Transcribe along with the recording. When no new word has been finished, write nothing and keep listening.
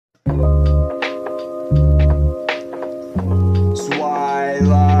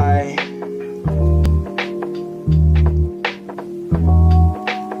Zzzwilight.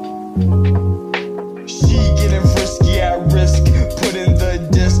 She getting frisky at risk. Put in the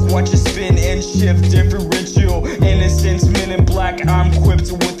disc, watch it spin and shift. Differential innocence, men in black. I'm equipped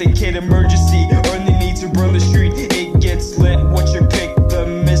with a kid emergency. Earn the need to burn the street. It gets lit. What's your pick? The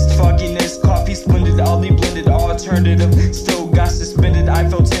mist, fogginess, coffee splendid, oddly blended, alternative. Still got suspended. I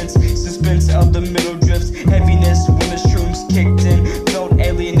felt tense, suspense of the middle drifts. Heaviness when the shrooms kicked in. Felt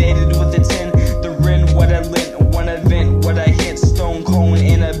alienated with the 10. The rin, what I lit, one event, what I hit. Stone cold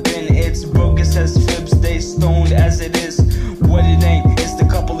in a bin. It's bogus as fibs, they stoned as it is. What it ain't, it's the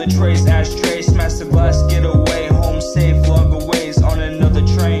couple of trays, ashtrays, smash the glass, get away, home safe, log aways on another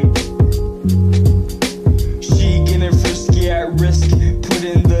train. She getting frisky at risk, put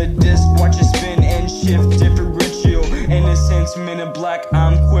in the disc, watch it spin and shift, differential innocence, men in black.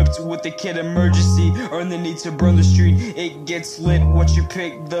 I'm equipped with the kid emergency, earn the need to burn the street. It gets lit, what you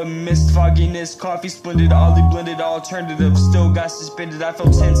pick, the mist, fogginess, coffee splendid, oddly blended, alternative. Still got suspended, I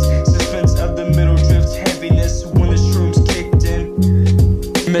felt tense, suspense of the middle drift. Heaviness when the shrooms kicked in.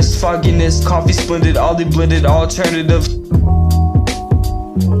 Mist, fogginess, coffee splendid, oddly blended, alternative.